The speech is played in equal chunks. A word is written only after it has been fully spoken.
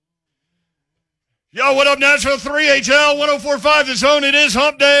Yo, what up, Nashville? 3HL 104.5 The Zone. It is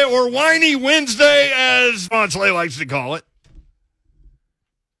Hump Day, or Whiny Wednesday, as Von Slay likes to call it.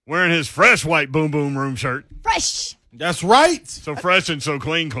 Wearing his fresh white Boom Boom Room shirt. Fresh. That's right. So fresh and so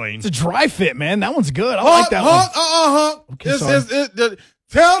clean. It's a dry fit, man. That one's good. I like that one. Okay,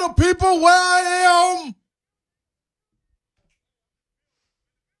 tell the people where I am.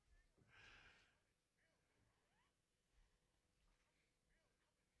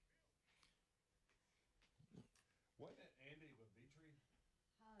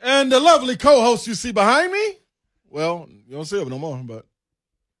 And the lovely co-host you see behind me, well, you don't see him no more, but.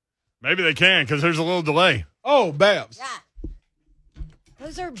 Maybe they can, because there's a little delay. Oh, Babs. Yeah.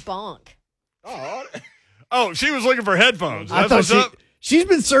 Those are bonk. Oh, she was looking for headphones. I That's thought what's up. she's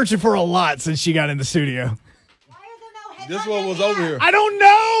been searching for a lot since she got in the studio. Why are there no headphones? This one was over here. I don't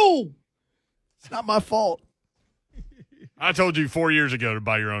know. It's not my fault. I told you 4 years ago to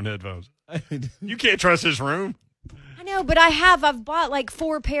buy your own headphones. You can't trust this room. I know, but I've bought like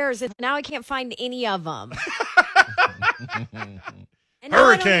 4 pairs, and now I can't find any of them. And now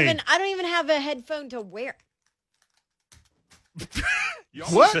Hurricane. I don't even have a headphone to wear. You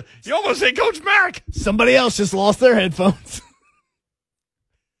almost said Coach Merrick. Somebody else just lost their headphones.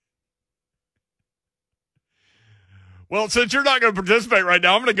 Well, since you're not going to participate right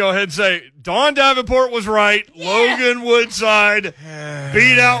now, I'm going to go ahead and say Dawn Davenport was right. Yeah. Logan Woodside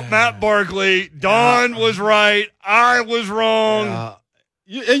beat out Matt Barkley. Dawn was right. I was wrong.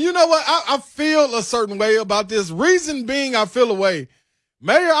 And you know what? I feel a certain way about this. Reason being, I feel a way.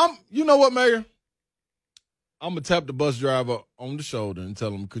 Mayor, you know what, Mayor? I'm going to tap the bus driver on the shoulder and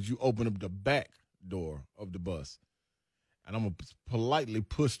tell him, could you open up the back door of the bus? And I'm going to politely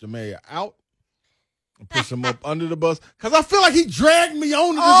push the mayor out. Push him up under the bus because I feel like he dragged me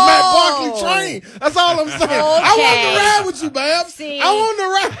onto this Matt Barkley train. That's all I'm saying. Okay. I want to ride with you, Babs. See, I want to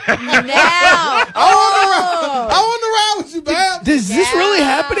ride. Now. I want to ride with you, Babs. Is this really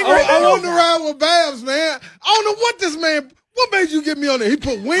happening right now? I want to ride with Babs, man. I don't know what this man. What made you get me on there? He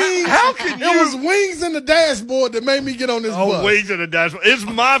put wings. How can you? It was wings in the dashboard that made me get on this bus. Wings in the dashboard. It's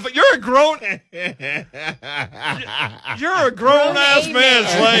my fault. You're a grown. You're a grown ass man,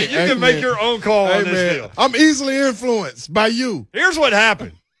 Slay. You can make your own call on this deal. I'm easily influenced by you. Here's what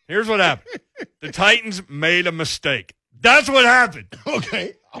happened. The Titans made a mistake. That's what happened.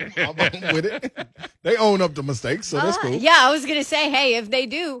 Okay. I'm with it. They own up to mistakes, so that's cool. Yeah, I was going to say, hey, if they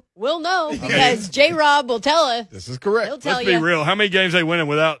do, we'll know because J-Rob will tell us. This is correct. He'll tell Let's be real. How many games they winning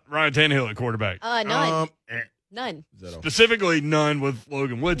without Ryan Tannehill at quarterback? None. None. Specifically, none with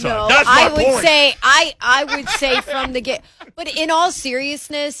Logan Woodside. No, That's my point. I would say from the get. But in all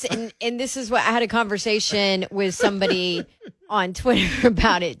seriousness, and this is what I had a conversation with somebody on Twitter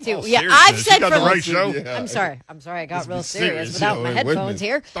about it too. Yeah, I've said from the right show. Yeah. I'm sorry. I got real serious yeah, without my headphones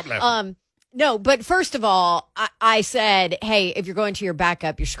here. Stop laughing. No, but first of all, I said, hey, if you're going to your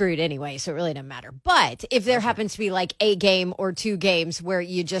backup, you're screwed anyway, so it really doesn't matter. But if there happens to be like a game or 2 games where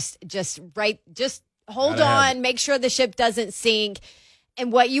you just hold on, make sure the ship doesn't sink.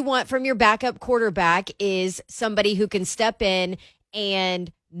 And what you want from your backup quarterback is somebody who can step in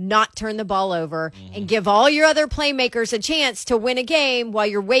and not turn the ball over and give all your other playmakers a chance to win a game while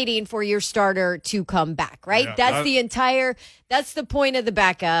you're waiting for your starter to come back, right? Yeah, that's the point of the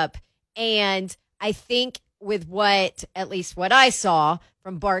backup. And I think with at least what I saw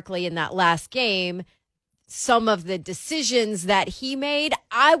from Barkley in that last game, some of the decisions that he made,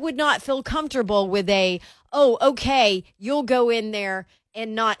 I would not feel comfortable with okay, you'll go in there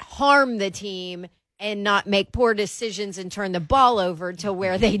and not harm the team and not make poor decisions and turn the ball over to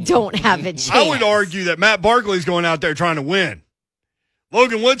where they don't have a chance. I would argue that Matt Barkley's going out there trying to win.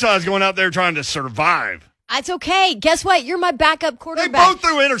 Logan Woodside's going out there trying to survive. That's okay. Guess what? You're my backup quarterback. They both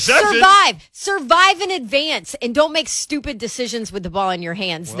threw interceptions. Survive in advance, and don't make stupid decisions with the ball in your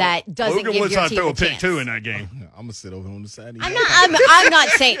hands that doesn't Logan give Woodside your team threw a a pick chance. too in that game. I'm gonna sit over on the side. I'm not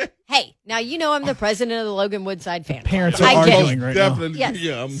saying. Hey, now you know I'm the president of the Logan Woodside fan. Parents are I get arguing it. right Definitely. Yes.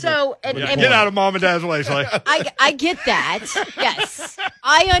 Yeah. So Get out of mom and dad's way, Slay. I get that. Yes,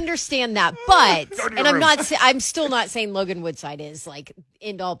 I understand that. But and I'm still not saying Logan Woodside is like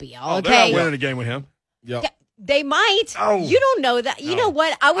end all be all. Okay, They're not winning a game with him. Yeah. They might. Oh. You don't know that. You know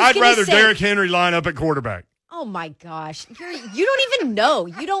what? I'd rather Derrick Henry line up at quarterback. Oh my gosh. You don't even know.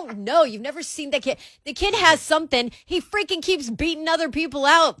 You don't know. You've never seen that kid. The kid has something. He freaking keeps beating other people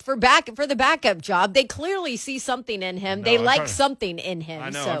out for the backup job. They clearly see something in him. They like something in him.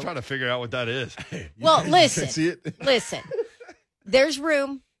 I know. So. I'm trying to figure out what that is. Well, listen. See it? Listen. There's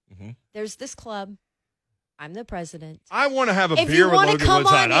room. There's this club. I'm the president. I want to have a If beer you with want to Logan come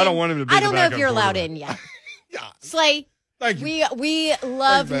Woodside. on I don't in, want him to be I don't the know if backup you're allowed quarterback. in yet. Yeah. Slay, Thank you. We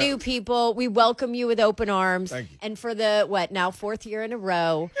love Thank you, new people. We welcome you with open arms. Thank you. And for the fourth year in a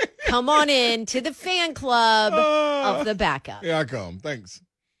row, come on in to the fan club of the backup. Here I come. Thanks.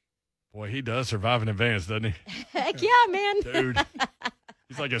 Boy, he does survive in advance, doesn't he? Heck yeah, man. Dude.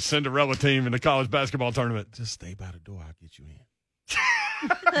 He's like a Cinderella team in the college basketball tournament. Just stay by the door. I'll get you in.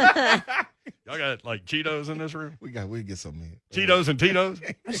 Y'all got like Cheetos in this room? We'll get something in. Cheetos and Tito's?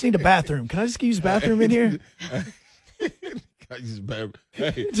 I just need a bathroom. Can I just use the bathroom in here?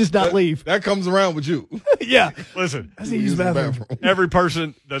 Hey, Just not leave. that comes around with you. Yeah. Listen, I just need to use the bathroom. every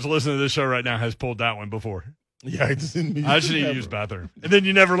person that's listening to this show right now has pulled that one before. Yeah, I just need to use the bathroom. And then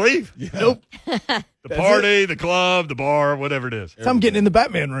you never leave. Yeah. Nope. The party, the club, the bar, whatever it is. So I'm getting in the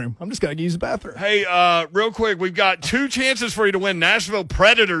Batman room. I'm just going to use the bathroom. Hey, real quick, we've got 2 chances for you to win Nashville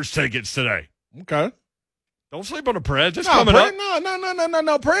Predators tickets today. Okay. Don't sleep on the Preds. It's No, coming up.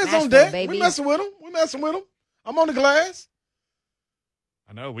 no. Prayers on Nashville, deck. baby. We messing with them. I'm on the glass.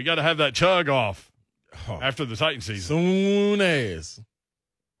 I know. We got to have that chug off after the Titan season.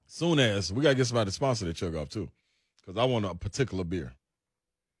 Soon as. We got to get somebody to sponsor that chug off, too. Because I want a particular beer.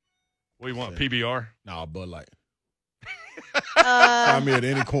 What do you want, PBR? Nah, Bud Light. I'm at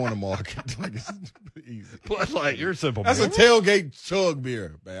any corner market. Like, it's easy. Bud Light, you're a simple That's man. a tailgate chug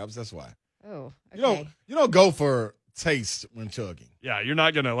beer, Babs. That's why. Oh, okay. You don't go for taste when chugging. Yeah, you're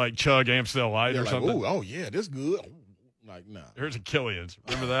not going to like chug Amstel Light You're or like, something. ooh, oh yeah, this good. Like, nah. Here's a Killian's.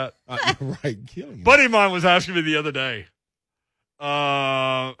 Remember that? Right, killing you. Buddy of mine was asking me the other day. Who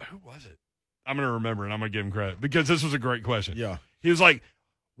was it? I'm going to remember and I'm going to give him credit because this was a great question. Yeah. He was like,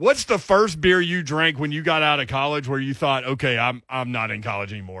 what's the first beer you drank when you got out of college where you thought, okay, I'm not in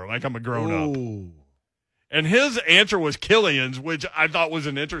college anymore. Like I'm a grown up. Ooh. And his answer was Killian's, which I thought was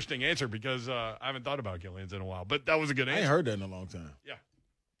an interesting answer because I haven't thought about Killian's in a while. But that was a good I answer. ain't heard that in a long time. Yeah.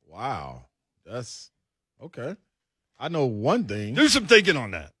 Wow. That's okay. I know one thing. Do some thinking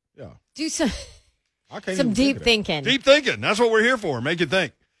on that. Yeah. Do some I can't some even deep think of that. thinking. Deep thinking. That's what we're here for. Make it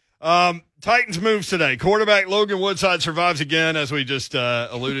think. Titans moves today. Quarterback Logan Woodside survives again, as we just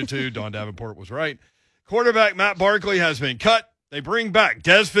alluded to. Don Davenport was right. Quarterback Matt Barkley has been cut. They bring back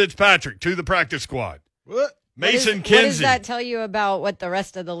Des Fitzpatrick to the practice squad. What? Mason What does Kinsey. that tell you about what the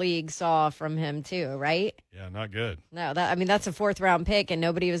rest of the league saw from him too, right? Yeah, not good. No, that's a 4th round pick and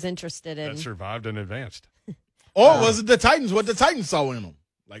nobody was interested in. That survived and advanced. Or was it the Titans? What the Titans saw in them?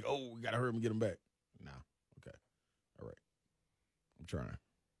 Like, oh, we got to hurry and get him back. No. Okay. All right. I'm trying.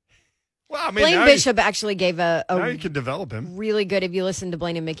 Well, I mean, Blaine now Bishop actually gave now you can develop him. really good. If you listen to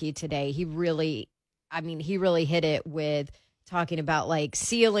Blaine and Mickey today, he really hit it with talking about like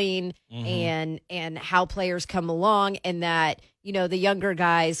ceiling and how players come along, and that, you know, the younger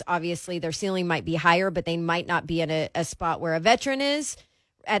guys, obviously their ceiling might be higher, but they might not be in a spot where a veteran is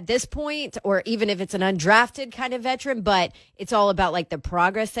at this point, or even if it's an undrafted kind of veteran, but it's all about like the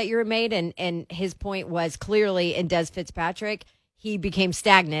progress that you're made. And his point was clearly in Des Fitzpatrick, he became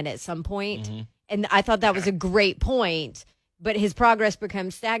stagnant at some point. And I thought that was a great point, but his progress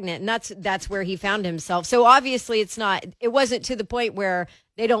becomes stagnant, and that's where he found himself. So obviously it wasn't to the point where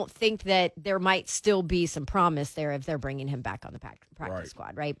they don't think that there might still be some promise there if they're bringing him back on the practice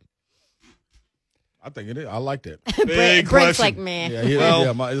squad, right? I think it is. I like that. Big Brent's question. like, man.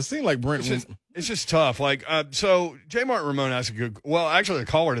 Yeah, it seemed like Brent was. It's just tough. Like, so J. Martin Ramon asked actually a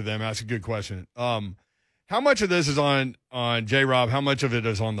caller to them asked a good question. How much of this is on J. Rob? How much of it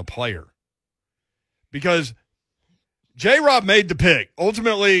is on the player? Because J. Rob made the pick.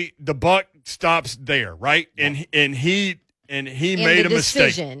 Ultimately, the buck stops there, right? And he made a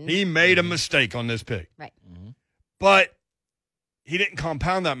mistake. He made a mistake on this pick. Right. But he didn't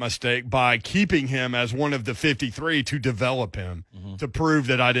compound that mistake by keeping him as one of the 53 to develop him to prove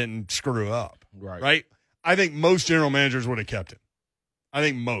that I didn't screw up. Right? I think most general managers would have kept him. I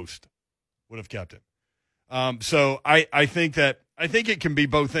think most would have kept him. So I think it can be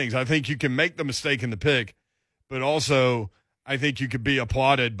both things. I think you can make the mistake in the pick, but also I think you could be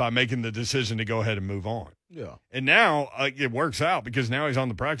applauded by making the decision to go ahead and move on. Yeah. And now it works out because now he's on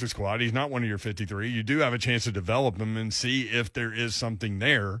the practice squad. He's not one of your 53. You do have a chance to develop him and see if there is something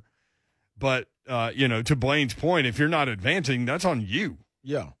there. But, to Blaine's point, if you're not advancing, that's on you.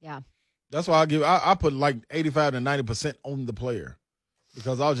 Yeah. Yeah. That's why I put like 85 to 90% on the player,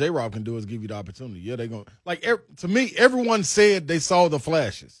 because all J-Rob can do is give you the opportunity. Yeah, they're going to me, everyone said they saw the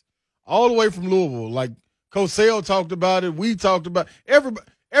flashes all the way from Louisville. Like Cosell talked about it. We talked about it.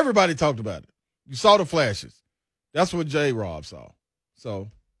 Everybody talked about it. You saw the flashes. That's what J-Rob saw. So,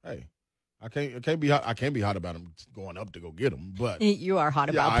 hey, I can't be hot about him going up to go get him, but You are hot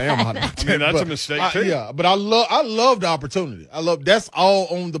about I that. am hot about that. I mean, that's but a mistake, too. Yeah, but I love the opportunity. That's all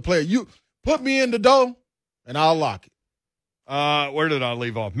on the player. You put me in the door, and I'll lock it. Where did I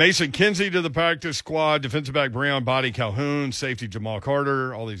leave off? Mason Kinsey to the practice squad. Defensive back Breon Body Calhoun. Safety Jamal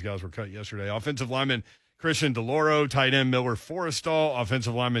Carter. All these guys were cut yesterday. Offensive lineman Christian DeLauro. Tight end Miller Forrestal.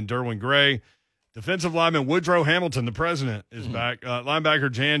 Offensive lineman Derwin Gray. Defensive lineman Woodrow Hamilton, the president, is back.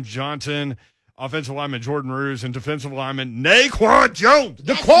 Linebacker Jan Johnson. Offensive lineman Jordan Ruse. And defensive lineman Naquan Jones.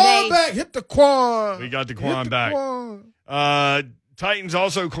 The Quan back. Hit the Quan. We got the Quan back. Titans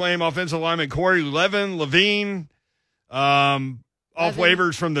also claim offensive lineman Corey Levine. Off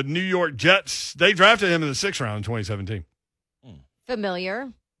waivers from the New York Jets. They drafted him in the 6th round in 2017. Familiar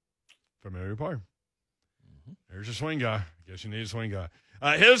player. There's your swing guy. I guess you need a swing guy.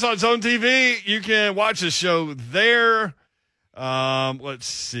 Hit us on Zone TV. You can watch the show there. Let's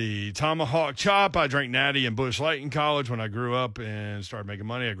see. Tomahawk Chop. I drank Natty and Busch Light in college when I grew up and started making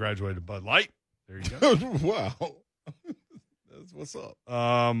money. I graduated Bud Light. There you go. Wow. That's what's up.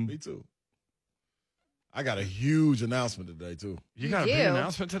 Me too. I got a huge announcement today, too. You got a big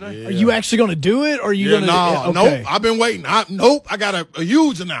announcement today? Yeah. Are you actually going to do it, or are you going to? Nope. I've been waiting. Nope. I got a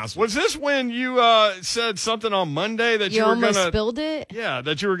huge announcement. Was this when you said something on Monday that you were going to almost spilled it? Yeah,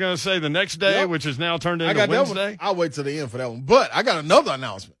 that you were going to say the next day, which is now turned into Wednesday. I'll wait till the end for that one. But I got another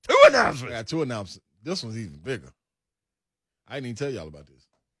announcement. Two announcements. I got 2 announcements. This one's even bigger. I didn't even tell y'all about this.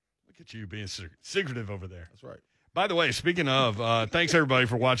 Look at you being secretive over there. That's right. By the way, speaking of, thanks everybody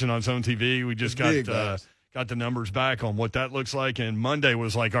for watching on Zone TV. We just got the numbers back on what that looks like, and Monday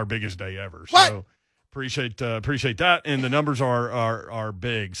was like our biggest day ever. What? So appreciate that, and the numbers are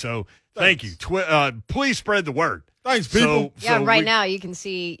big. So thank you. Please spread the word. Thanks, people. Right now you can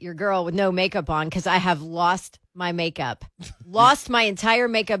see your girl with no makeup on because I have lost my makeup. Lost my entire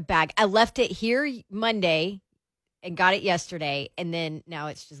makeup bag. I left it here Monday and got it yesterday, and then now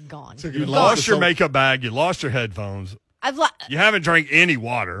it's just gone. You lost your makeup bag. You lost your headphones. You haven't drank any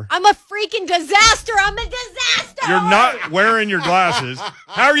water. I'm a freaking disaster. I'm a disaster. You're not wearing your glasses.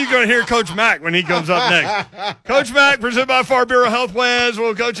 How are you going to hear Coach Mack when he comes up next? Coach Mack, presented by Far Bureau Health Plans.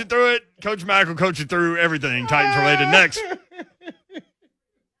 We'll coach you through it. Coach Mack will coach you through everything Titans related next. I'm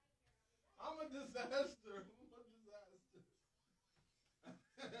a disaster.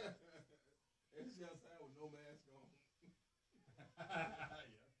 It's just that with no mask on.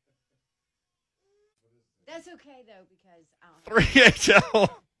 That's okay, though, because 3HL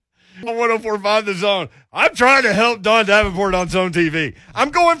 1045 The Zone. I'm trying to help Don Davenport on Zone TV. I'm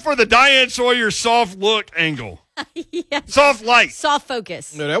going for the Diane Sawyer soft look angle. Yes. Soft light. Soft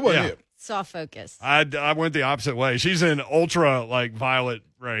focus. No, that wasn't it. Soft focus. I went the opposite way. She's in ultra, violet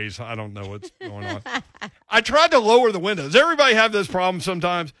rays. I don't know what's going on. I tried to lower the window. Does everybody have this problem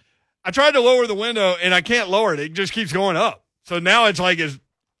sometimes? I tried to lower the window, and I can't lower it. It just keeps going up. So now it's like as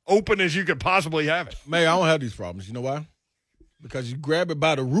open as you could possibly have it. May, I don't have these problems. You know why? Because you grab it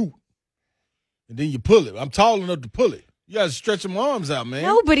by the root, and then you pull it. I'm tall enough to pull it. You got to stretch your arms out, man.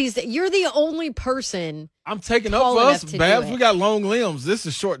 You're the only person. I'm taking up for us, Babs. We got long limbs. This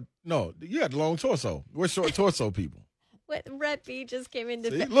is short. No, you got the long torso. We're short torso people. What Rhett B just came into.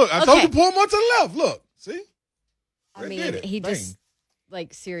 Look, I told you pull more to the left. Look, see? I mean, he just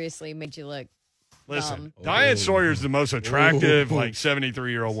seriously made you look. Listen, Diane Sawyer's the most attractive,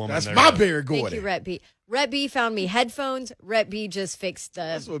 73-year-old woman. That's my Barry Gordy. Thank you, Rhett B. Rhett B found me headphones. Rhett B just fixed the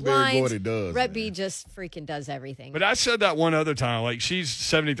That's what blinds. Barry Gordy does. Rhett B just freaking does everything. But I said that one other time, she's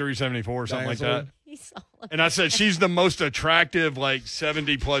 73, 74, something like that. And I said, she's the most attractive,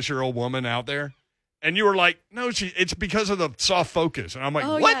 70-plus-year-old woman out there. And you were like, no, it's because of the soft focus. And I'm like,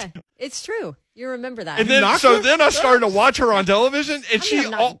 what? Yeah. It's true. You remember that. And then I started to watch her on television, and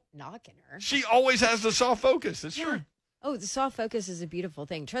I'm not knocking her. She always has the soft focus. It's true. Oh, the soft focus is a beautiful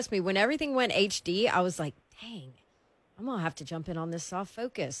thing. Trust me, when everything went HD, I was like, dang, I'm going to have to jump in on this soft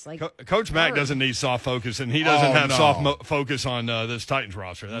focus. Coach Mack doesn't need soft focus, and he doesn't have soft focus on this Titans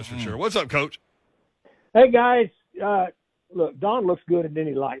roster. That's for sure. What's up, Coach? Hey, guys. Look, Dawn looks good in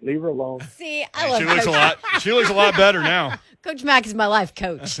any light. Leave her alone. See, I love She looks a lot better now. Coach Mack is my life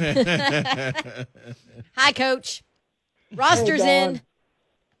coach. Hi, Coach. Roster's in.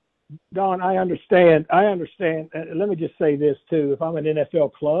 Dawn, I understand. Let me just say this, too. If I'm an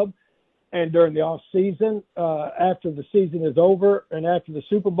NFL club and during the off season, after the season is over and after the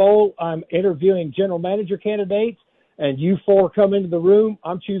Super Bowl, I'm interviewing general manager candidates, and you 4 come into the room,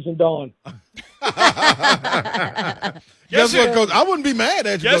 I'm choosing Dawn. Guess what, Coach? I wouldn't be mad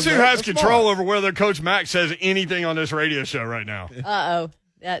at you. Guess who has control over whether Coach Mack says anything on this radio show right now? Uh-oh.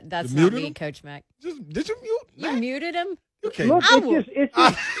 That's not me, Coach Mack. Did you mute? You muted him? Okay. Look, it's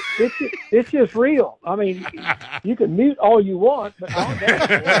it's just real. I mean, you can mute all you want, but Don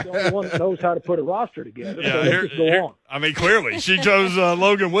Davenport's the only one that knows how to put a roster together. Yeah, so let's just go on. I mean, clearly she chose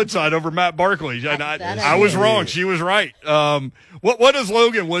Logan Woodside over Matt Barkley, and I was wrong. She was right. What does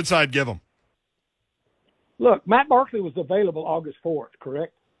Logan Woodside give him? Look, Matt Barkley was available August 4th,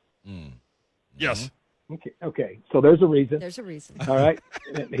 correct? Yes. Okay. So there's a reason. There's a reason. All right.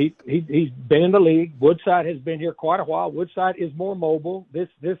 He's been in the league. Woodside has been here quite a while. Woodside is more mobile. This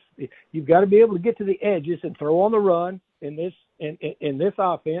you've got to be able to get to the edges and throw on the run in this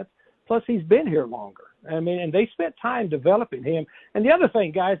offense. Plus, he's been here longer. I mean, and they spent time developing him. And the other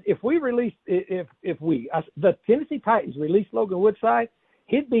thing, guys, if the Tennessee Titans release Logan Woodside,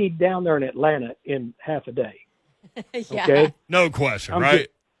 he'd be down there in Atlanta in half a day. Yeah. Okay. No question, right?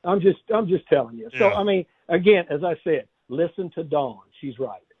 I'm just telling you. So, I mean, again, as I said, listen to Dawn. She's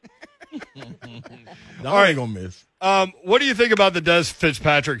right. Dawn ain't gonna miss. What do you think about the Des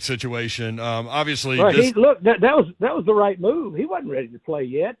Fitzpatrick situation? Obviously, right. That was the right move. He wasn't ready to play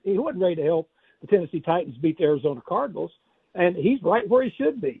yet. He wasn't ready to help the Tennessee Titans beat the Arizona Cardinals, and he's right where he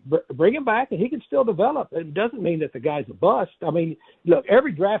should be. Bring him back, and he can still develop. It doesn't mean that the guy's a bust. I mean, look,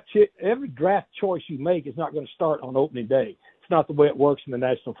 every draft choice you make is not going to start on opening day. Not the way it works in the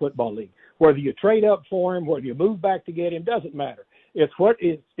National Football League. Whether you trade up for him, whether you move back to get him, doesn't matter. It's what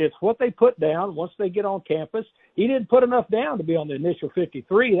they put down once they get on campus. He didn't put enough down to be on the initial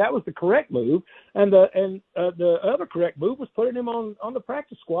 53. That was the correct move, and the other correct move was putting him on the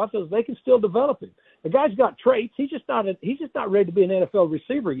practice squad so they can still develop him. The guy's got traits. He's just not ready to be an NFL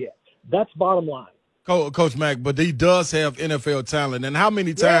receiver yet. That's bottom line. Coach Mack, but he does have NFL talent. And how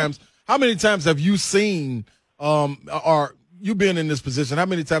many times have you seen you being in this position, how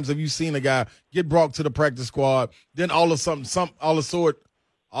many times have you seen a guy get brought to the practice squad, then all of a sudden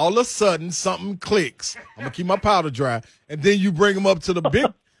something clicks. I'm gonna keep my powder dry, and then you bring him up to the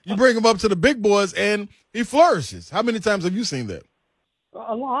big boys, and he flourishes. How many times have you seen that?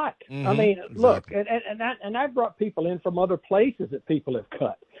 A lot. Mm-hmm. I mean, Exactly. look, and I've brought people in from other places that people have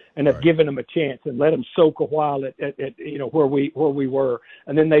cut and have given them a chance and let them soak a while at where we were,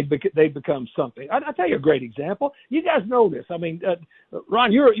 and then they become something. I'll tell you a great example. You guys know this. I mean,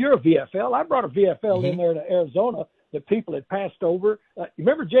 Ron, you're a VFL. I brought a VFL in there to Arizona that people had passed over. You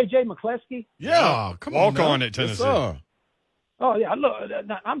remember J.J. McCleskey? Yeah, come on. Walk on at Tennessee. Yes, Oh yeah, look,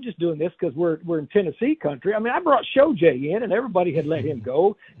 I'm just doing this because we're in Tennessee country. I mean, I brought Show Jay in, and everybody had let him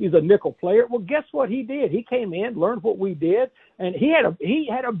go. He's a nickel player. Well, guess what he did? He came in, learned what we did, and he had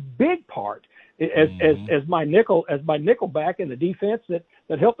a big part as my nickel back in the defense that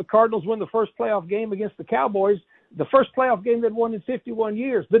helped the Cardinals win the first playoff game against the Cowboys, the first playoff game they'd won in 51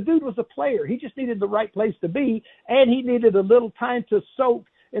 years. The dude was a player. He just needed the right place to be, and he needed a little time to soak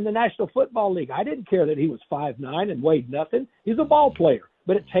in the National Football League. I didn't care that he was 5'9" and weighed nothing. He's a ball player,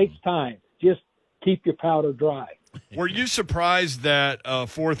 but it takes time. Just keep your powder dry. Were you surprised that a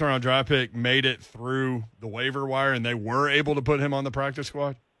fourth-round draft pick made it through the waiver wire and they were able to put him on the practice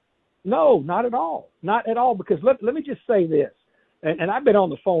squad? No, not at all. Not at all, because let me just say this, and I've been on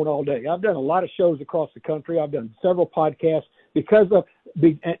the phone all day. I've done a lot of shows across the country. I've done several podcasts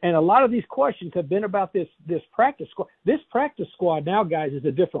and a lot of these questions have been about this practice squad. This practice squad now, guys, is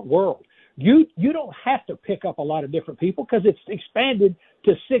a different world. You don't have to pick up a lot of different people because it's expanded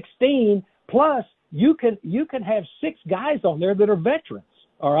to 16. Plus, you can have 6 guys on there that are veterans.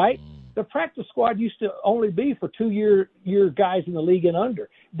 All right. The practice squad used to only be for 2-year guys in the league and under.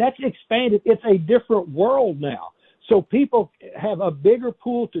 That's expanded. It's a different world now. So people have a bigger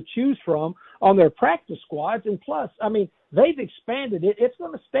pool to choose from on their practice squads. And plus, I mean, they've expanded it. It's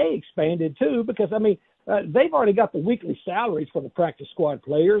going to stay expanded too, because I mean, they've already got the weekly salaries for the practice squad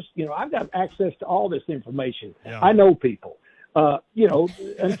players. You know, I've got access to all this information. Yeah. I know people,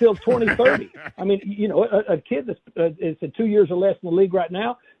 until 2030. I mean, a kid that's is 2 years or less in the league right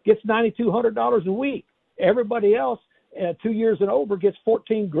now gets $9,200 a week. Everybody else 2 years and over gets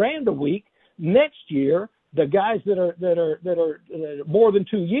 $14,000 a week. Next year, the guys that are more than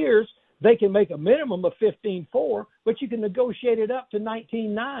 2 years, they can make a minimum of $15,400, but you can negotiate it up to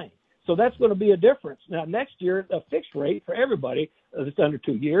 $19,900. So that's going to be a difference. Now, next year, a fixed rate for everybody that's under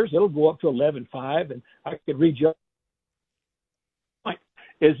 2 years, it'll go up to $11,500, and I could read you.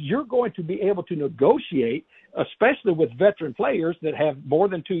 Is you're going to be able to negotiate, especially with veteran players that have more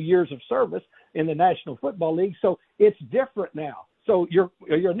than 2 years of service in the National Football League. So it's different now. So your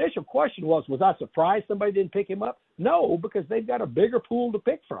initial question was I surprised somebody didn't pick him up? No, because they've got a bigger pool to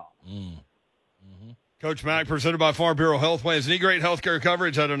pick from. Mm-hmm. Coach Mack, presented by Farm Bureau Health Plans. Need great health care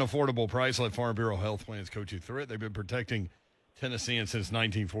coverage at an affordable price. Let Farm Bureau Health Plans coach you through it. They've been protecting Tennesseans since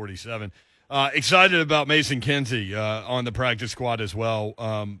 1947. Excited about Mason Kinsey on the practice squad as well.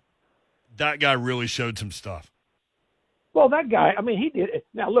 that guy really showed some stuff. Well, that guy, I mean, he did.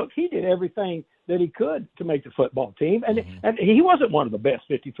 Now, look, he did everything that he could to make the football team, and he wasn't one of the best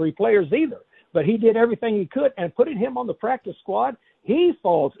 53 players either. But he did everything he could, and putting him on the practice squad, he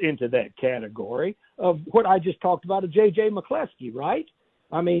falls into that category of what I just talked about, of J.J. McCleskey, right?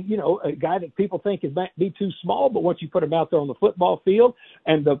 I mean, you know, a guy that people think is might be too small, but once you put him out there on the football field,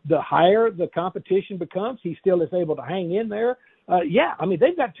 and the higher the competition becomes, he still is able to hang in there. Yeah, I mean,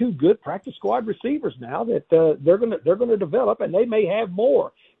 they've got two good practice squad receivers now that they're gonna develop, and they may have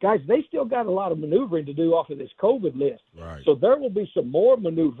more. Guys, they still got a lot of maneuvering to do off of this COVID list. Right. So there will be some more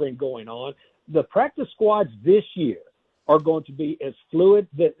maneuvering going on. The practice squads this year are going to be as fluid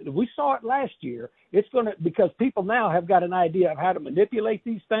that we saw it last year. It's going to, because people now have got an idea of how to manipulate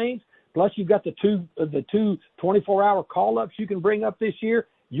these things. Plus, you've got the two 24-hour call-ups you can bring up this year.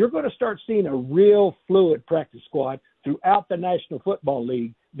 You're going to start seeing a real fluid practice squad throughout the National Football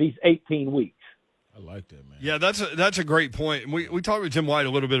League these 18 weeks. I like that, man. Yeah, that's a great point. We talked with Jim White a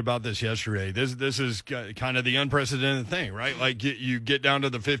little bit about this yesterday. This is kind of the unprecedented thing, right? Like you get down to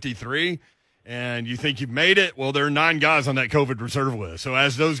the 53 and you think you've made it. Well, there are 9 guys on that COVID reserve list. So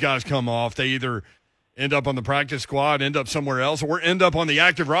as those guys come off, they either end up on the practice squad, end up somewhere else, or end up on the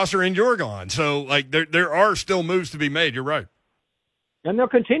active roster and you're gone. So, like, there are still moves to be made. You're right. And they'll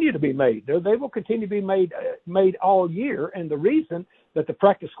continue to be made. They will continue to be made all year. And the reason that the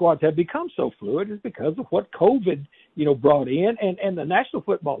practice squads have become so fluid is because of what COVID, brought in. And the National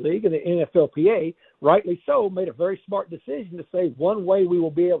Football League and the NFLPA, rightly so, made a very smart decision to say one way we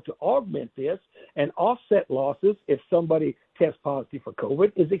will be able to augment this and offset losses if somebody tests positive for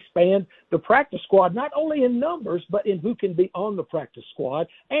COVID is expand the practice squad, not only in numbers, but in who can be on the practice squad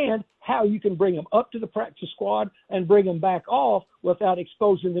and how you can bring them up to the practice squad and bring them back off without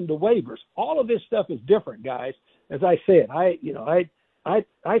exposing them to waivers. All of this stuff is different, guys. As I said,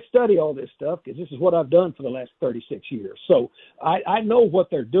 I study all this stuff because this is what I've done for the last 36 years. So I know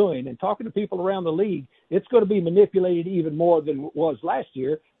what they're doing, and talking to people around the league, it's going to be manipulated even more than it was last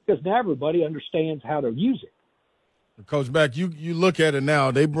year because now everybody understands how to use it. Coach Mack, you look at it now.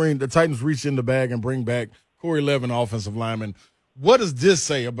 The Titans reach in the bag and bring back Corey Levin, offensive lineman. What does this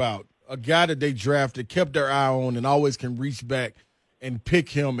say about a guy that they drafted, kept their eye on, and always can reach back and pick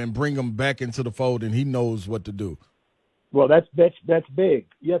him and bring him back into the fold, and he knows what to do? Well, that's big. That's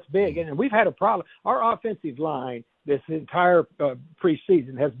big. And we've had a problem. Our offensive line this entire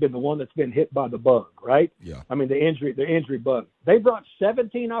preseason has been the one that's been hit by the bug, right? Yeah. I mean, the injury bug. They brought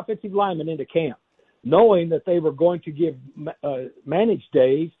 17 offensive linemen into camp, knowing that they were going to give managed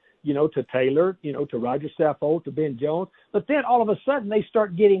days, to Taylor, to Roger Saffold, to Ben Jones. But then all of a sudden they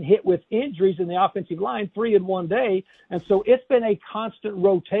start getting hit with injuries in the offensive line 3 in one day. And so it's been a constant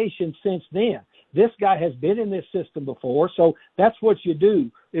rotation since then. This guy has been in this system before, so that's what you do.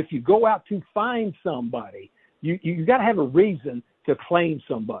 If you go out to find somebody, you got to have a reason to claim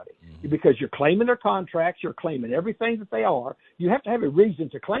somebody because you're claiming their contracts, you're claiming everything that they are. You have to have a reason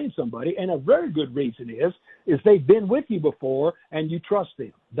to claim somebody, and a very good reason is they've been with you before and you trust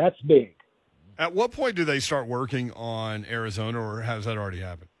them. That's big. At what point do they start working on Arizona, or has that already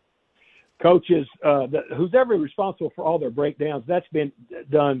happened? Coaches, who's ever responsible for all their breakdowns, that's been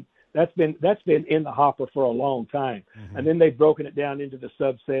done. That's been in the hopper for a long time, and then they've broken it down into the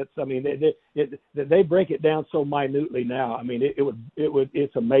subsets. I mean, they break it down so minutely now. I mean,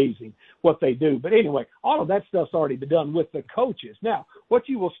 it's amazing what they do. But anyway, all of that stuff's already been done with the coaches. Now, what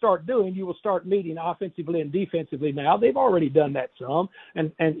you will start doing, you will start meeting offensively and defensively. Now, they've already done that some,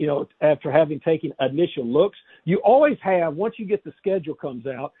 and after having taken initial looks, you always have, once you get the schedule comes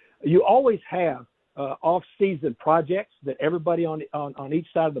out, you always have off-season projects that everybody on each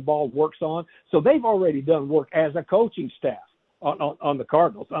side of the ball works on. So they've already done work as a coaching staff on the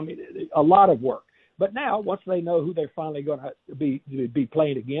Cardinals. I mean, a lot of work. But now, once they know who they're finally going to be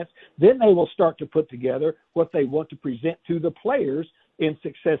playing against, then they will start to put together what they want to present to the players in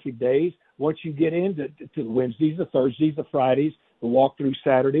successive days. Once you get into the Wednesdays, the Thursdays, the Fridays, the walkthrough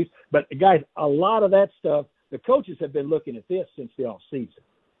Saturdays. But guys, a lot of that stuff, the coaches have been looking at this since the off-season.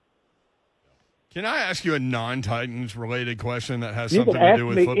 Can I ask you a non-Titans related question that has something to do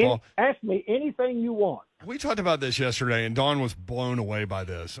with football? Ask me anything you want. We talked about this yesterday, and Dawn was blown away by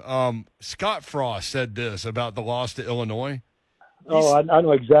this. Scott Frost said this about the loss to Illinois. I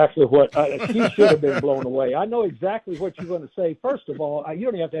know exactly what she should have been blown away. I know exactly what you're going to say. First of all, you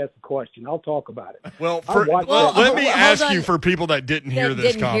don't even have to ask the question. I'll talk about it. Well, let me ask you for people that didn't hear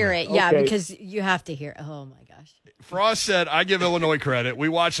this comment. Didn't hear it, yeah, Okay. because you have to hear it. Oh, my gosh. Frost said, I give Illinois credit. We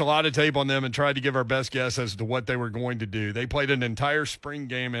watched a lot of tape on them and tried to give our best guess as to what they were going to do. They played an entire spring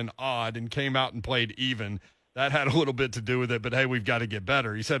game in odd and came out and played even. that had a little bit to do with it. But, hey, we've got to get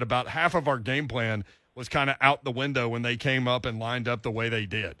better. He said about half of our game plan was kind of out the window when they came up and lined up the way they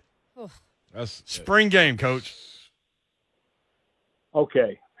did. That's Spring game, Coach.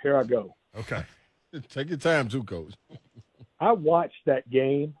 Okay, here I go. Okay. Take your time too, Coach. I watched that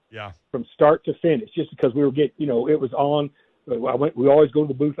game Yeah. from start to finish just because we were getting, it was on. We always go to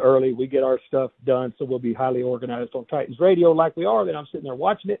the booth early. We get our stuff done, so we'll be highly organized on Titans radio like we are. Then I'm sitting there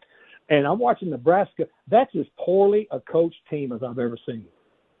watching it, and I'm watching Nebraska. That's as poorly a coached team as I've ever seen.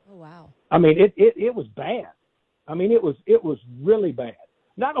 Oh, wow. I mean, it was bad. I mean, it was really bad.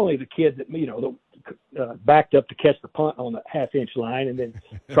 Not only the kid that backed up to catch the punt on the half-inch line and then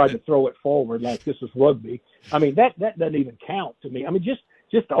tried to throw it forward like this was rugby. I mean, that doesn't even count to me. I mean,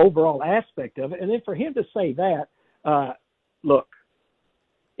 just the overall aspect of it. And then for him to say that, look,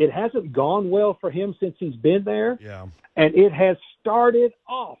 it hasn't gone well for him since he's been there. Yeah. And it has started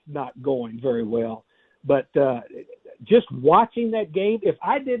off not going very well. But just watching that game, if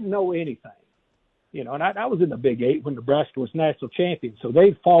I didn't know anything, and I was in the Big Eight when Nebraska was national champion, so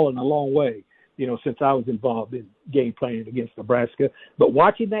they've fallen a long way, since I was involved in game planning against Nebraska. But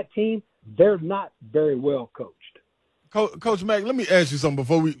watching that team, they're not very well coached. Coach Mack, let me ask you something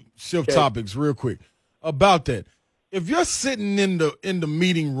before we shift topics real quick about that. If you're sitting in the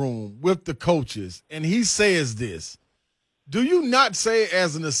meeting room with the coaches and he says this, do you not say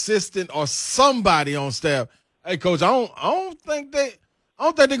as an assistant or somebody on staff, hey, Coach, I don't think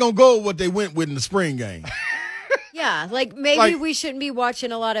they're gonna go with what they went with in the spring game? Yeah, maybe we shouldn't be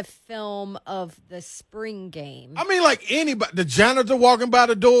watching a lot of film of the spring game. I mean, like anybody, the janitor walking by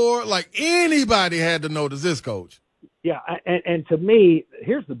the door, like anybody had to notice this, Coach. Yeah, and to me,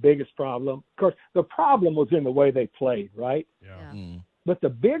 here's the biggest problem. Of course, the problem was in the way they played, right? Yeah. Mm. But the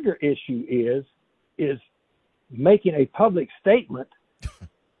bigger issue is making a public statement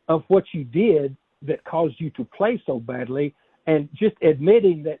of what you did that caused you to play so badly, and just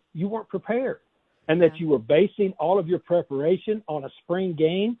admitting that you weren't prepared and that you were basing all of your preparation on a spring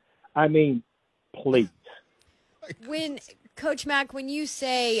game. I mean, please. Coach Mack, when you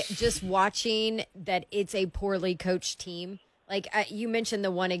say just watching that it's a poorly coached team, you mentioned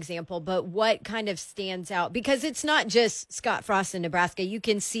the one example, but what kind of stands out? Because it's not just Scott Frost in Nebraska. You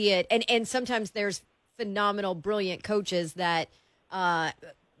can see it. And sometimes there's phenomenal, brilliant coaches that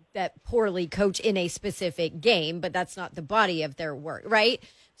poorly coach in a specific game, but that's not the body of their work, right?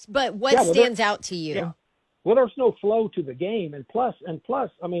 But what stands out to you? Yeah. Well, there's no flow to the game. And plus,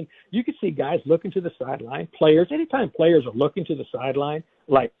 I mean, you could see guys looking to the sideline, players. Anytime players are looking to the sideline,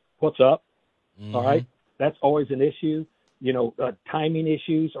 like, what's up? Mm-hmm. All right. That's always an issue. Timing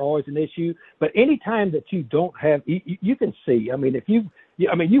issues are always an issue. But anytime that you don't have, you can see, I mean,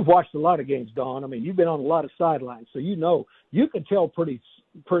 you've watched a lot of games, Don. I mean, you've been on a lot of sidelines. So, you can tell pretty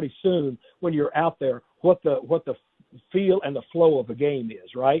soon when you're out there what the feel and the flow of a game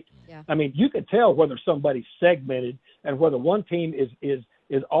is, right? Yeah. I mean, you can tell whether somebody's segmented and whether one team is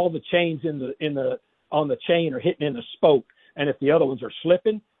all the chains on the chain are hitting in the spoke, and if the other ones are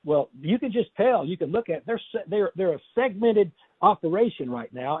slipping, well, you can just tell. You can look at they're a segmented operation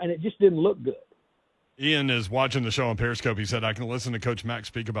right now, and it just didn't look good. Ian is watching the show on Periscope. He said, I can listen to Coach Mack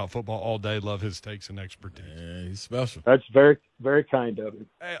speak about football all day. Love his takes and expertise. Yeah, he's special. That's very, very kind of him.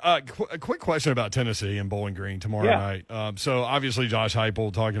 Hey, a quick question about Tennessee and Bowling Green tomorrow night. So obviously Josh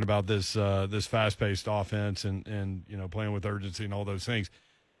Heupel talking about this fast-paced offense and playing with urgency and all those things.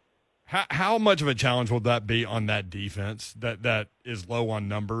 How much of a challenge will that be on that defense that is low on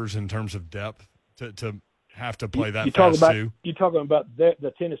numbers in terms of depth to have to play that fast too? You're talking about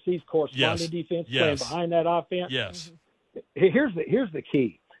the Tennessee's corresponding defense playing behind that offense? Yes. Here's the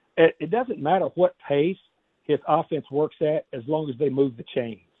key. It doesn't matter what pace his offense works at as long as they move the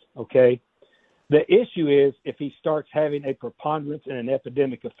chains, okay? The issue is if he starts having a preponderance and an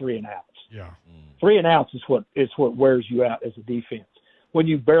epidemic of 3 and outs. Yeah. 3 and outs is what wears you out as a defense. When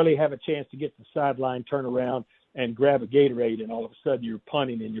you barely have a chance to get to the sideline, turn around, and grab a Gatorade, and all of a sudden you're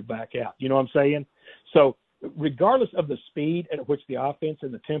punting and you're back out. You know what I'm saying? So regardless of the speed at which the offense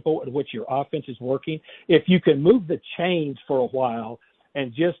and the tempo at which your offense is working, if you can move the chains for a while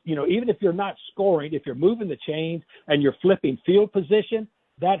and just, even if you're not scoring, if you're moving the chains and you're flipping field position,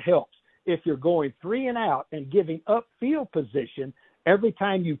 that helps. If you're going 3 and out and giving up field position every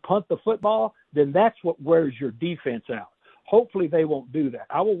time you punt the football, then that's what wears your defense out. Hopefully they won't do that.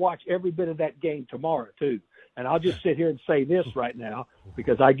 I will watch every bit of that game tomorrow too. And I'll just sit here and say this right now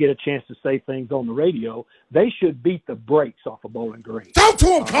because I get a chance to say things on the radio. They should beat the brakes off of Bowling Green. Talk to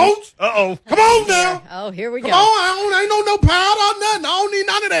him, Coach. Uh-oh. Come on now. Oh, here we go. Come on. I ain't no powder or nothing. I don't need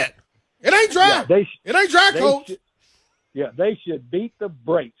none of that. It ain't dry. It ain't dry, Coach. Yeah, they should beat the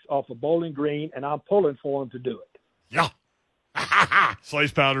brakes off of Bowling Green, and I'm pulling for them to do it. Yeah.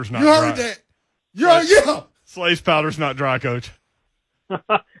 Slay's powder's not You dry. heard that? Yeah. Slay's powder's not dry, Coach.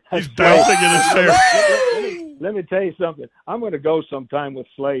 He's bouncing in his chair. Let me tell you something. I'm going to go sometime with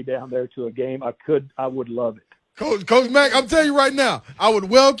Slay down there to a game. I would love it. Coach Mack, I'm telling you right now, I will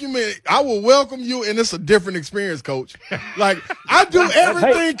welcome you, and it's a different experience, Coach. Like, I do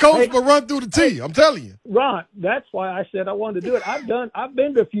everything, Coach, but run through the tee. I'm telling you. Ron, that's why I said I wanted to do it. I've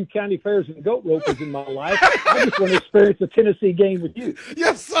been to a few county fairs and goat ropers in my life. I just want to experience a Tennessee game with you.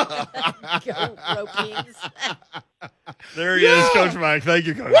 Yes, sir. Goat ropies. There he is, Coach Mack. Thank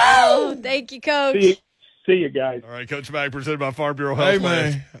you, Coach. Oh, thank you, Coach. See you guys. All right, Coach Mack, presented by Farm Bureau Health Hey,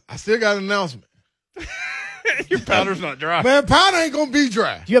 Plans. man, I still got an announcement. Your powder's not dry. Man, powder ain't going to be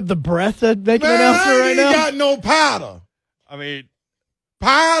dry. Do you have the breath to make an Man, announcement I right ain't now? got no powder. I mean,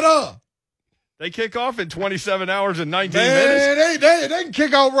 Powder. they kick off in 27 hours and 19 Man, minutes. they can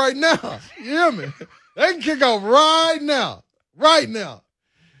kick off right now. You hear me? They can kick off right now. Right now.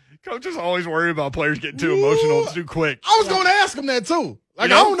 Coach is always worried about players getting too emotional too quick. I was going to ask him that, too. Like,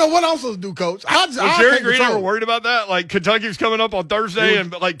 You know? I don't know what I'm supposed to do, Coach. Was Jerry Green ever worried about that? Like, Kentucky's coming up on Thursday,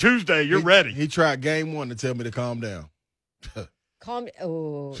 and like Tuesday, you're ready. He tried game one to tell me to calm down. Calm.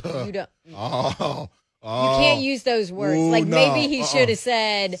 Oh, you don't. Oh. You can't use those words. Ooh, Like no. maybe he should have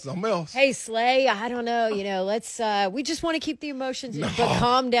said, Something else. "Hey Slay, I don't know. Let's. We just want to keep the emotions, but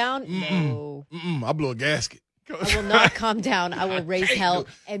calm down." No, I blew a gasket. I will not calm down. I will raise hell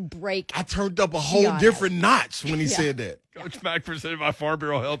and break. I turned up a whole Gianna. different notch when he said that. Coach Mack, presented by Farm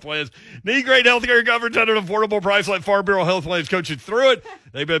Bureau Health Plans. Need great health care coverage at an affordable price. Let Farm Bureau Health Plans coach you through it.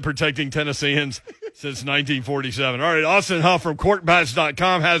 They've been protecting Tennesseans since 1947. All right, Austin Huff from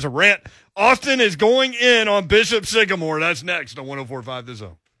CourtBats.com has a rant. Austin is going in on Bishop Sycamore. That's next on 104.5 The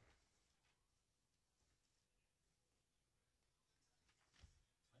Zone.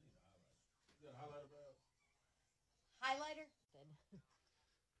 Highlighter.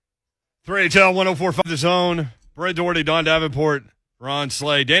 3HL 104.5 The Zone. Brett Doherty, Don Davenport, Ron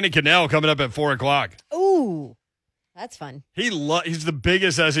Slay. Danny Cannell coming up at 4 o'clock. Ooh, that's fun. He's the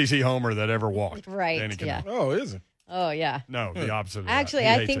biggest SEC homer that ever walked. Right, Danny Cannell. yeah. Oh, is it? Oh yeah. No, the opposite of that. Actually, He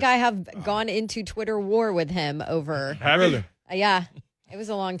I hates think it. I have gone into Twitter war with him over. Have you? Really? Yeah, it was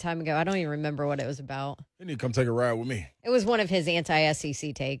a long time ago. I don't even remember what it was about. He need to come take a ride with me. It was one of his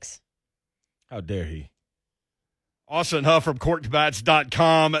anti-SEC takes. How dare he? Austin Huff from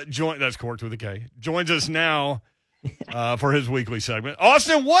CorkedBats.com. That's Corked with a K. Joins us now for his weekly segment.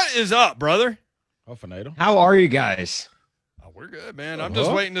 Austin, what is up, brother? Huffinator. How are you guys? Oh, we're good, man. I'm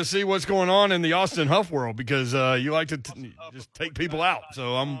just waiting to see what's going on in the Austin Huff world because you like to just take people out.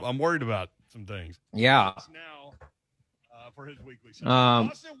 So I'm worried about some things. Yeah. Now for his weekly segment.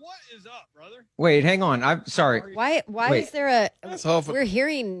 Austin, what is up, brother? Wait, hang on. I'm sorry. Why Wait. is there a? That's Huff. We're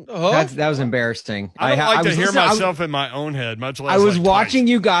hearing. That was embarrassing. I don't like to was hear listening- myself in my own head, much less I was like watching twice.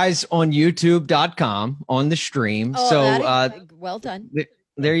 you guys on YouTube.com on the stream. Oh, so that is- well done.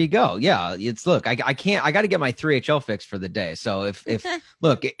 there you go. Yeah, it's look. I got to get my 3HL fix for the day. So if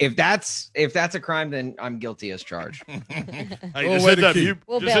look, if that's a crime, then I'm guilty as charged. Hey, Oh, just way hit to that keep- mute,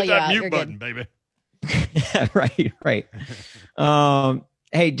 We'll just bail hit you that out. mute You're button, good. baby. right.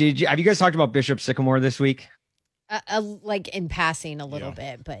 Hey, have you guys talked about Bishop Sycamore this week? Like in passing a little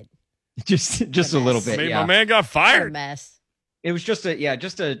bit, but Just a little I bit. mean, Yeah. my man got what a fired. mess. It was just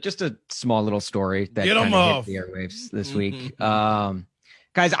a small little story that Get 'em kind of off. hit the airwaves this week.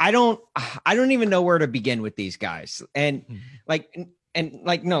 Guys, I don't even know where to begin with these guys. And I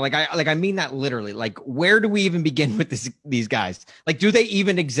mean that literally. Like, where do we even begin with these guys? Like, do they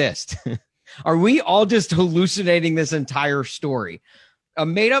even exist? Are we all just hallucinating this entire story? A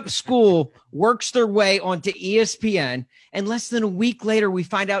made-up school works their way onto ESPN, and less than a week later, we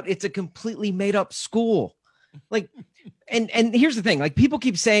find out it's a completely made-up school. Like, and here's the thing: like, people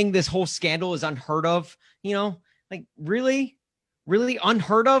keep saying this whole scandal is unheard of. Like, really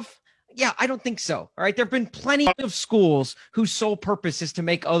unheard of? Yeah, I don't think so. All right, there have been plenty of schools whose sole purpose is to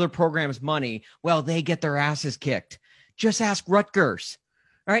make other programs money while they get their asses kicked. Just ask Rutgers.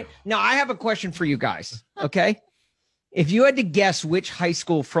 All right, now I have a question for you guys. Okay. If you had to guess which high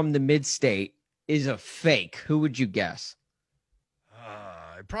school from the mid-state is a fake, who would you guess?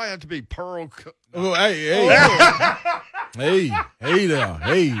 It'd probably have to be Pearl. Oh, hey there. Hey,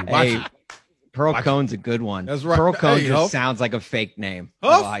 watch Hey, it. Pearl Cone's a good one. That's right. Pearl Cone Hey, just Huff. sounds like a fake name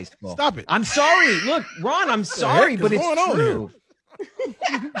of Huff, a high school. stop it. I'm sorry. Look, Ron, I'm sorry, heck but is it's going on true.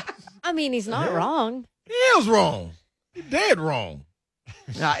 I mean, he's not wrong. He is wrong. He's dead wrong.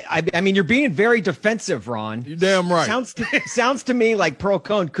 I mean, you're being very defensive, Ron. You damn right. Sounds to me like Pearl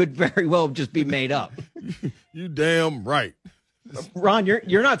Cone could very well just be made up. You damn right. Ron,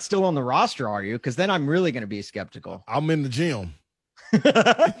 you're not still on the roster, are you? Because then I'm really going to be skeptical. I'm in the gym. In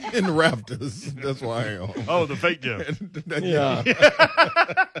the Raptors. That's why I am. Oh, the fake gym. Yeah.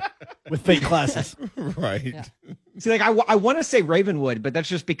 With fake classes. Right. Yeah. See, like I want to say Ravenwood, but that's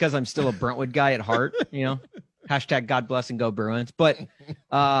just because I'm still a Brentwood guy at heart, you know. Hashtag God bless and go Bruins. But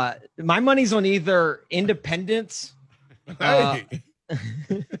my money's on either Independence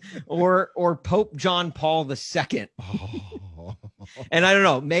or Pope John Paul II. And I don't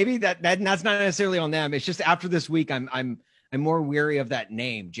know, maybe that's not necessarily on them. It's just after this week, I'm more weary of that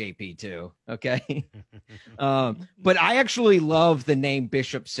name, JP, too. Okay. But I actually love the name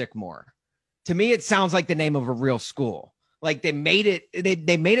Bishop Sycamore. To me, it sounds like the name of a real school. Like they made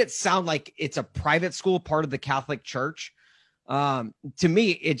it sound like it's a private school, part of the Catholic Church. To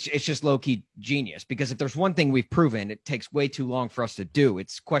me, it's just low-key genius, because if there's one thing we've proven, it takes way too long for us to do,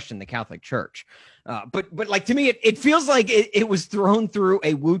 it's question the Catholic Church. But like, to me, it feels like it was thrown through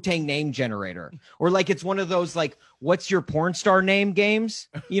a Wu-Tang name generator, or like it's one of those like, what's your porn star name games,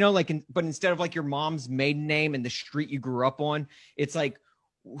 you know, like, but instead of like your mom's maiden name and the street you grew up on, it's like,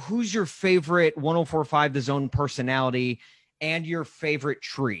 who's your favorite 104.5 The Zone personality and your favorite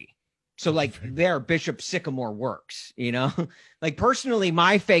tree? So like there, Bishop Sycamore works, you know. Like personally,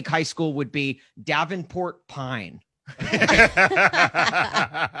 my fake high school would be Davenport Pine.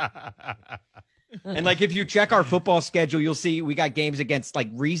 And like if you check our football schedule, you'll see we got games against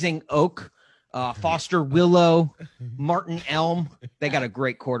like Reesing Oak, Foster Willow, Martin Elm. They got a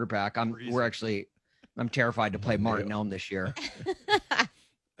great quarterback. I'm terrified to play Martin Elm this year.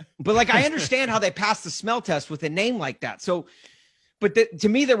 But like I understand how they passed the smell test with a name like that. So, but to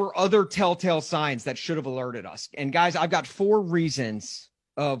me, there were other telltale signs that should have alerted us. And guys, I've got 4 reasons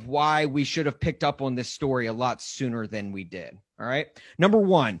of why we should have picked up on this story a lot sooner than we did. All right. Number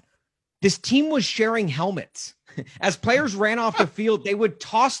 1, this team was sharing helmets. As players ran off the field, they would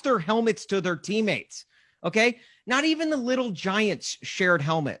toss their helmets to their teammates. Okay. Not even the little giants shared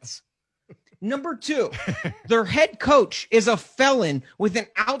helmets. Number 2, their head coach is a felon with an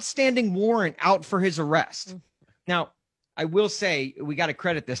outstanding warrant out for his arrest. Now, I will say we got to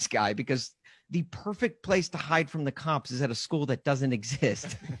credit this guy, because the perfect place to hide from the cops is at a school that doesn't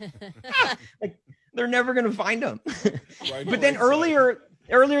exist. Like, they're never going to find him. But then earlier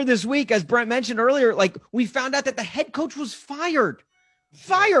this week, as Brent mentioned earlier, like we found out that the head coach was fired.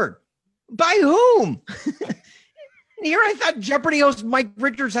 Fired by whom? Here I thought Jeopardy host Mike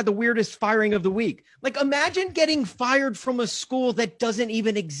Richards had the weirdest firing of the week. Like, imagine getting fired from a school that doesn't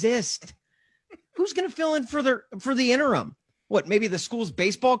even exist. Who's going to fill in for the interim? What, maybe the school's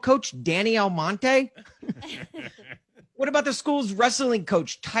baseball coach, Danny Almonte? What about the school's wrestling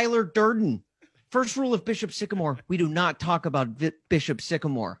coach, Tyler Durden? First rule of Bishop Sycamore, we do not talk about Bishop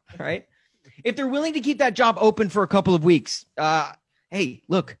Sycamore, right? If they're willing to keep that job open for a couple of weeks, hey,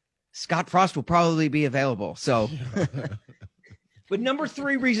 look, Scott Frost will probably be available. So, but number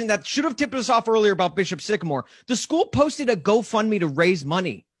 3 reason that should have tipped us off earlier about Bishop Sycamore, the school posted a GoFundMe to raise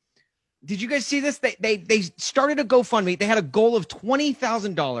money. Did you guys see this? They started a GoFundMe. They had a goal of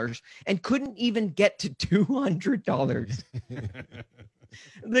 $20,000 and couldn't even get to $200.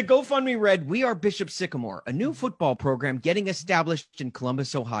 The GoFundMe read, "We are Bishop Sycamore, a new football program getting established in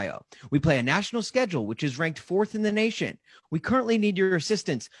Columbus, Ohio. We play a national schedule, which is ranked 4th in the nation. We currently need your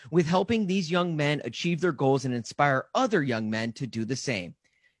assistance with helping these young men achieve their goals and inspire other young men to do the same.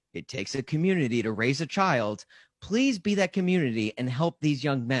 It takes a community to raise a child. Please be that community and help these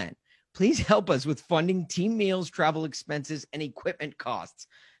young men. Please help us with funding team meals, travel expenses, and equipment costs."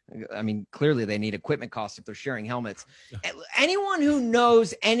 I mean, clearly they need equipment costs if they're sharing helmets. Anyone who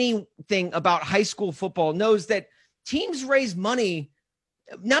knows anything about high school football knows that teams raise money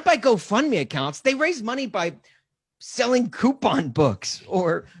not by GoFundMe accounts. They raise money by selling coupon books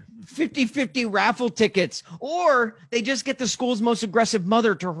or 50-50 raffle tickets, or they just get the school's most aggressive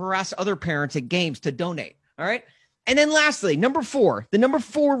mother to harass other parents at games to donate. All right. And then lastly, number 4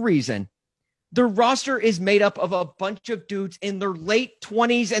 reason, the roster is made up of a bunch of dudes in their late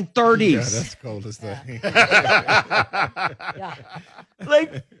 20s and 30s. Yeah, that's the coldest thing. Yeah.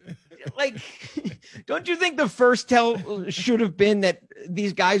 Like, don't you think the first tell should have been that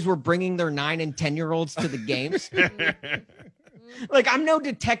these guys were bringing their 9 and 10-year-olds to the games? Like, I'm no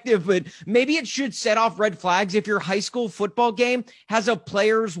detective, but maybe it should set off red flags if your high school football game has a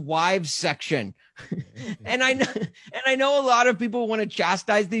players' wives section. And I know a lot of people want to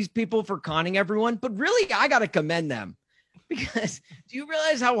chastise these people for conning everyone, but really, I got to commend them, because do you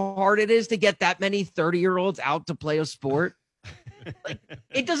realize how hard it is to get that many 30-year-olds out to play a sport? Like,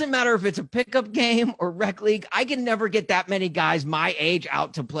 it doesn't matter if it's a pickup game or rec league. I can never get that many guys my age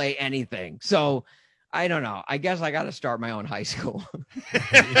out to play anything. So I don't know. I guess I got to start my own high school.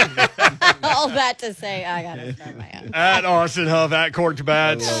 All that to say, I got to start my own. At Austin Huff, at Corked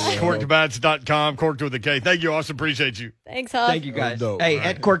Bats, corkedbats.com, corked with a K. Thank you, Austin. Appreciate you. Thanks, Huff. Thank you, guys. dope. Hey,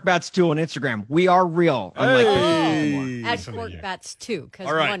 at Corkbats2 on Instagram. We are real. Unlike Hey. At Cork Bats, too, because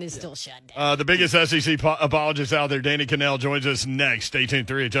All right. one is still shut down. The biggest SEC apologist out there, Danny Cannell, joins us next. Stay tuned,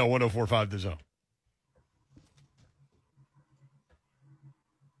 3HL 104.5 The Zone.